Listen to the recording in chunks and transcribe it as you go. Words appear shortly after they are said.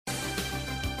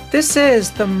This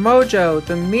is the Mojo,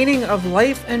 the Meaning of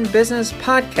Life and Business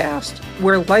podcast,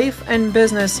 where life and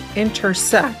business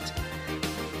intersect.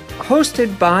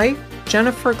 Hosted by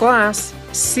Jennifer Glass,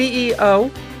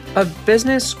 CEO of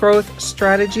Business Growth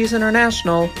Strategies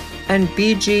International and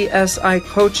BGSI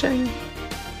Coaching.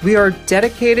 We are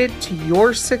dedicated to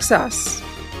your success.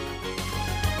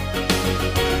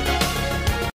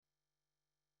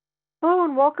 Hello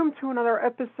and welcome to another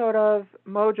episode of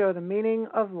Mojo, the Meaning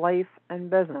of Life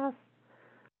and Business.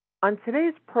 On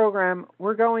today's program,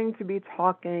 we're going to be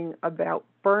talking about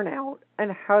burnout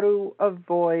and how to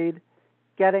avoid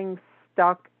getting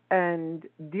stuck and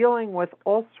dealing with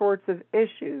all sorts of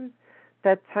issues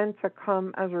that tend to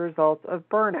come as a result of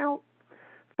burnout.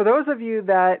 For those of you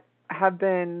that have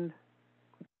been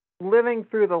living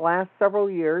through the last several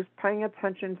years, paying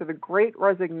attention to the great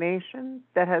resignation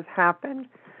that has happened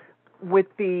with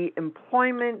the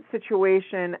employment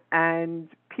situation and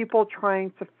people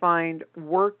trying to find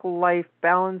work-life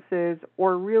balances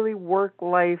or really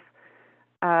work-life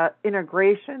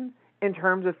integration in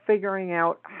terms of figuring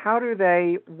out how do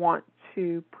they want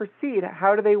to proceed,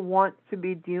 how do they want to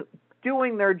be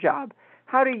doing their job,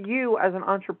 how do you as an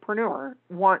entrepreneur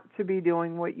want to be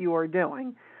doing what you are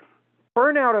doing.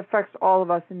 Burnout affects all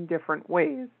of us in different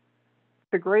ways.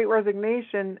 The Great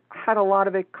Resignation had a lot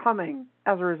of it coming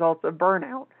as a result of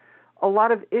burnout. A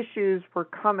lot of issues were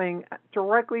coming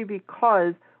directly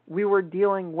because we were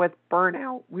dealing with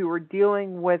burnout. We were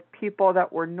dealing with people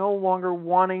that were no longer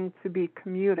wanting to be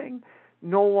commuting,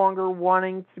 no longer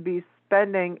wanting to be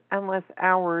spending endless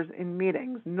hours in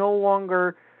meetings, no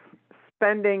longer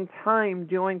spending time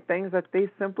doing things that they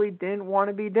simply didn't want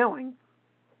to be doing.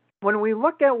 When we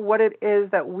look at what it is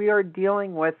that we are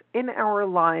dealing with in our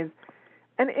lives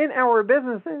and in our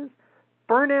businesses,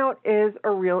 burnout is a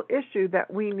real issue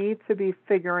that we need to be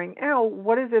figuring out.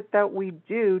 What is it that we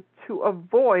do to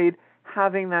avoid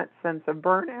having that sense of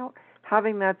burnout,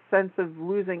 having that sense of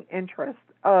losing interest,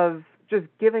 of just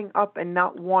giving up and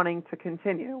not wanting to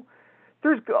continue?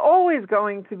 There's always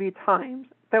going to be times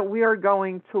that we are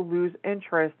going to lose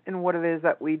interest in what it is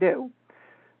that we do.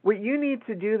 What you need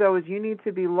to do, though, is you need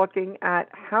to be looking at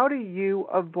how do you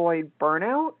avoid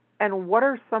burnout and what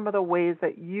are some of the ways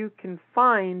that you can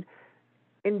find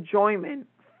enjoyment,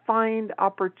 find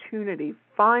opportunity,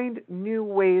 find new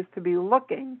ways to be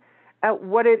looking at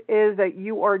what it is that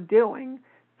you are doing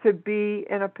to be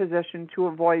in a position to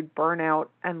avoid burnout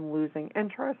and losing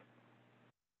interest.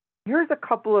 Here's a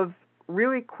couple of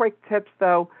really quick tips,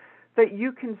 though, that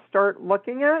you can start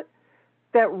looking at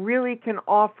that really can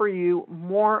offer you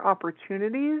more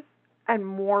opportunities and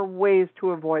more ways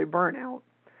to avoid burnout.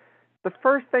 The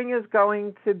first thing is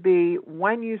going to be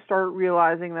when you start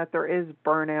realizing that there is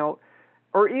burnout,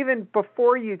 or even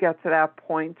before you get to that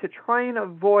point, to try and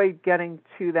avoid getting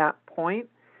to that point,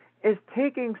 is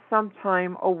taking some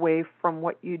time away from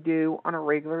what you do on a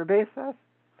regular basis.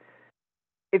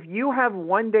 If you have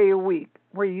one day a week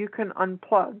where you can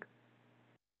unplug,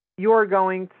 you are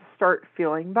going to start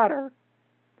feeling better.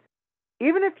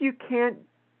 Even if you can't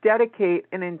dedicate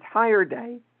an entire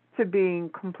day to being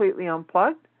completely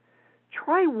unplugged,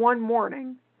 try one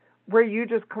morning where you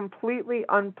just completely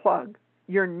unplug.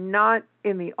 You're not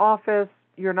in the office,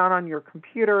 you're not on your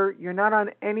computer, you're not on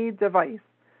any device.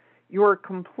 You're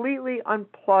completely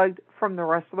unplugged from the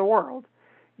rest of the world.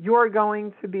 You're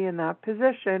going to be in that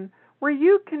position where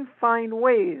you can find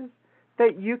ways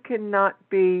that you cannot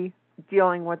be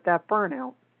dealing with that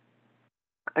burnout.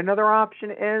 Another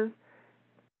option is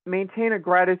maintain a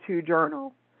gratitude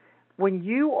journal. When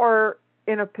you are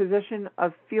in a position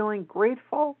of feeling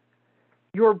grateful,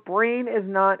 your brain is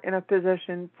not in a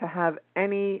position to have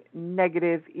any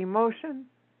negative emotion.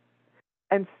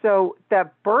 And so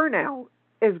that burnout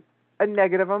is a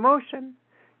negative emotion.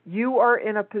 You are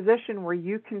in a position where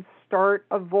you can start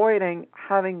avoiding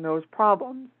having those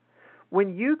problems.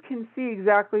 When you can see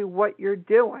exactly what you're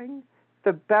doing,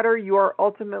 the better you are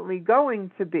ultimately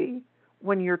going to be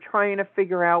when you're trying to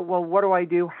figure out, well, what do I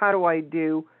do? How do I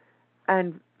do?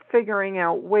 And figuring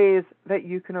out ways that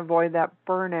you can avoid that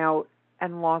burnout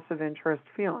and loss of interest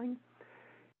feeling.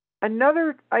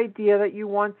 Another idea that you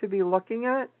want to be looking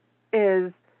at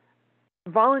is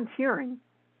volunteering.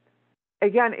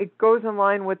 Again, it goes in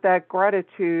line with that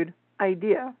gratitude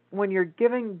idea. When you're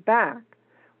giving back,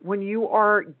 when you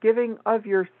are giving of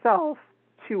yourself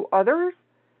to others,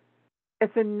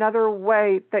 it's another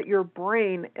way that your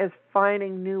brain is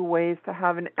finding new ways to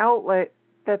have an outlet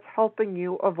that's helping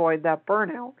you avoid that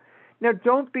burnout. Now,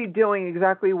 don't be doing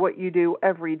exactly what you do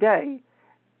every day,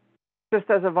 just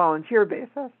as a volunteer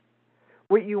basis.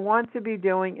 What you want to be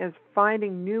doing is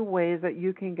finding new ways that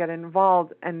you can get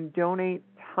involved and donate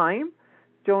time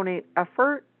donate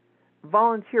effort,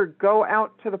 volunteer, go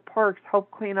out to the parks,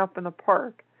 help clean up in the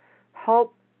park,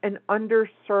 help an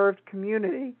underserved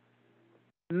community,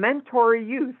 mentor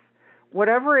youth,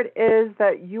 whatever it is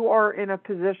that you are in a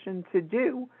position to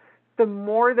do, the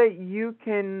more that you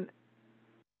can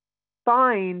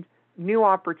find new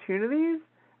opportunities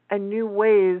and new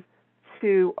ways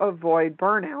to avoid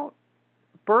burnout.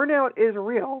 Burnout is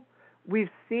real. We've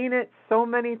seen it so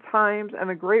many times, and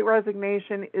the Great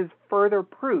Resignation is further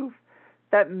proof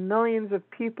that millions of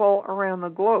people around the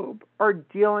globe are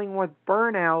dealing with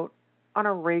burnout on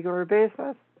a regular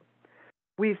basis.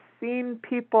 We've seen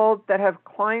people that have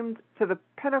climbed to the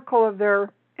pinnacle of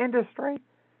their industry,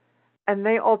 and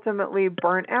they ultimately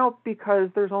burn out because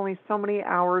there's only so many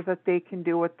hours that they can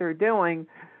do what they're doing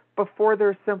before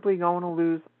they're simply going to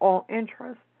lose all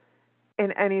interest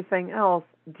in anything else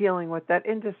dealing with that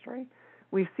industry.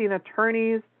 We've seen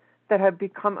attorneys that have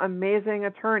become amazing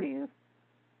attorneys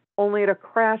only to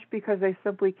crash because they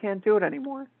simply can't do it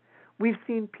anymore. We've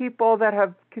seen people that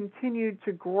have continued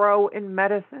to grow in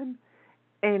medicine,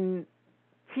 in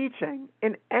teaching,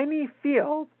 in any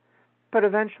field, but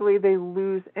eventually they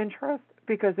lose interest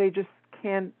because they just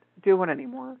can't do it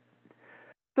anymore.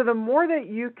 So the more that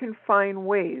you can find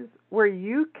ways where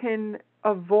you can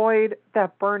avoid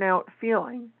that burnout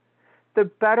feeling, the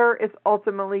better it's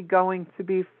ultimately going to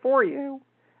be for you.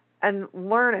 And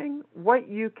learning what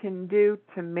you can do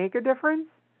to make a difference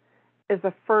is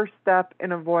the first step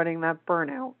in avoiding that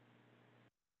burnout.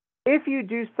 If you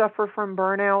do suffer from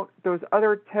burnout, those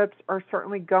other tips are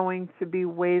certainly going to be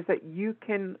ways that you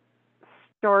can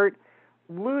start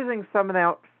losing some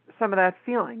of that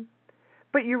feeling.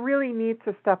 But you really need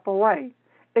to step away.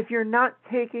 If you're not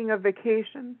taking a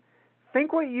vacation,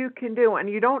 think what you can do, and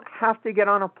you don't have to get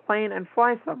on a plane and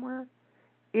fly somewhere.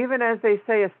 Even as they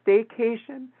say, a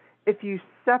staycation, if you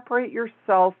separate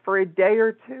yourself for a day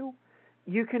or two,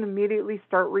 you can immediately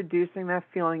start reducing that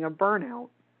feeling of burnout.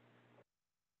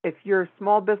 If you're a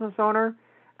small business owner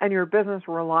and your business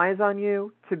relies on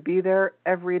you to be there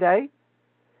every day,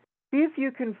 see if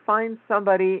you can find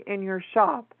somebody in your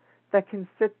shop that can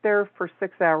sit there for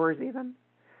 6 hours even.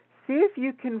 See if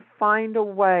you can find a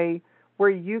way where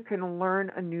you can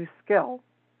learn a new skill.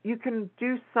 You can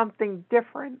do something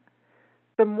different.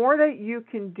 The more that you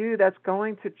can do that's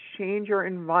going to change your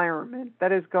environment,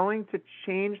 that is going to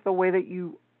change the way that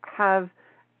you have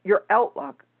your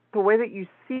outlook, the way that you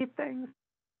see things,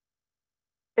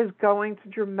 is going to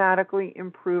dramatically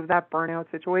improve that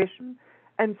burnout situation.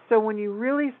 And so when you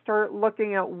really start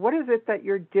looking at what is it that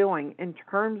you're doing in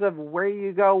terms of where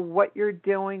you go, what you're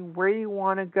doing, where you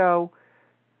want to go,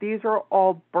 these are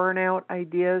all burnout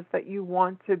ideas that you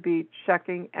want to be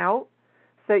checking out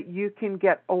so that you can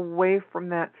get away from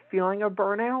that feeling of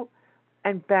burnout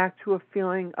and back to a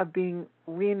feeling of being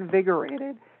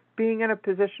reinvigorated, being in a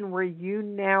position where you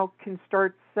now can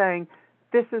start saying,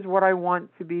 this is what I want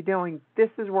to be doing, this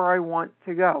is where I want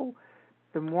to go.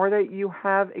 The more that you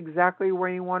have exactly where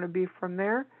you want to be from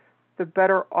there, the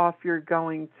better off you're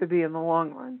going to be in the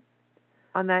long run.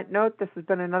 On that note, this has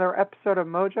been another episode of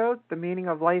Mojo, the meaning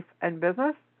of life and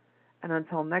business. And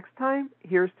until next time,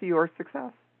 here's to your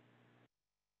success.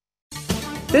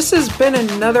 This has been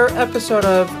another episode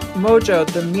of Mojo,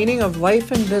 the meaning of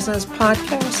life and business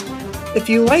podcast. If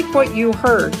you like what you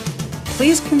heard,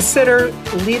 please consider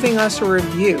leaving us a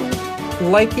review,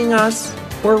 liking us,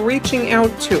 or reaching out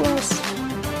to us.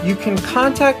 You can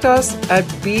contact us at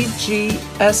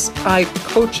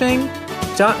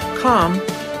bgsicoaching.com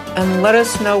and let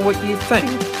us know what you think.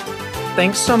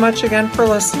 Thanks so much again for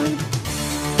listening.